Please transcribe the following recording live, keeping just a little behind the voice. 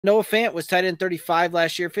Noah Fant was tight end 35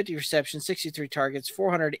 last year, 50 receptions, 63 targets,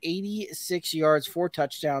 486 yards, 4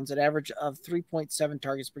 touchdowns, an average of 3.7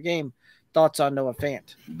 targets per game. Thoughts on Noah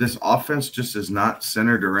Fant? This offense just is not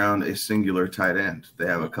centered around a singular tight end. They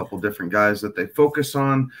have a couple different guys that they focus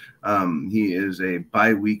on. He is a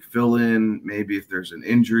bye-week fill-in. Maybe if there's an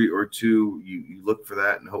injury or two, you look for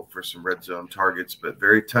that and hope for some red zone targets, but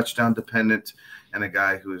very touchdown dependent and a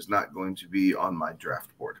guy who is not going to be on my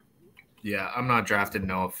draft board. Yeah, I'm not drafting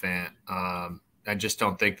Noah Fant. I just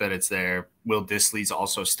don't think that it's there. Will Dissly's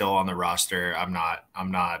also still on the roster. I'm not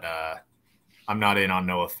in on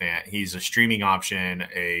Noah Fant. He's a streaming option,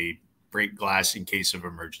 a break glass in case of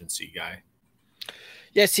emergency guy.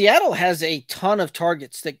 Yeah, Seattle has a ton of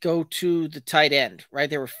targets that go to the tight end, right?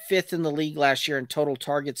 They were 5th in the league last year in total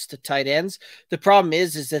targets to tight ends. The problem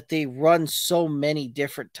is that they run so many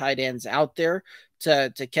different tight ends out there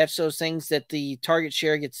to catch those things that the target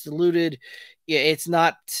share gets diluted. It's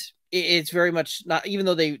very much not, even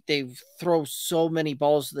though they throw so many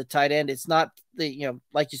balls to the tight end, it's not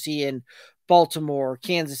like you see in Baltimore,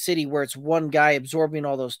 Kansas City, where it's one guy absorbing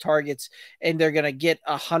all those targets and they're going to get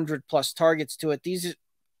 100+ targets to it. These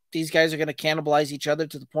guys are going to cannibalize each other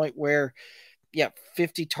to the point where,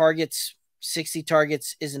 50 targets, 60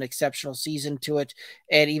 targets is an exceptional season to it.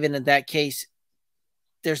 And even in that case,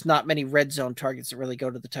 there's not many red zone targets that really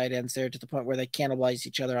go to the tight ends there, to the point where they cannibalize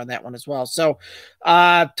each other on that one as well. So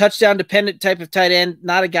touchdown dependent type of tight end,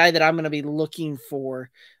 not a guy that I'm going to be looking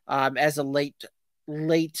for as a late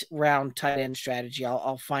round tight end strategy.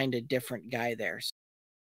 I'll find a different guy there.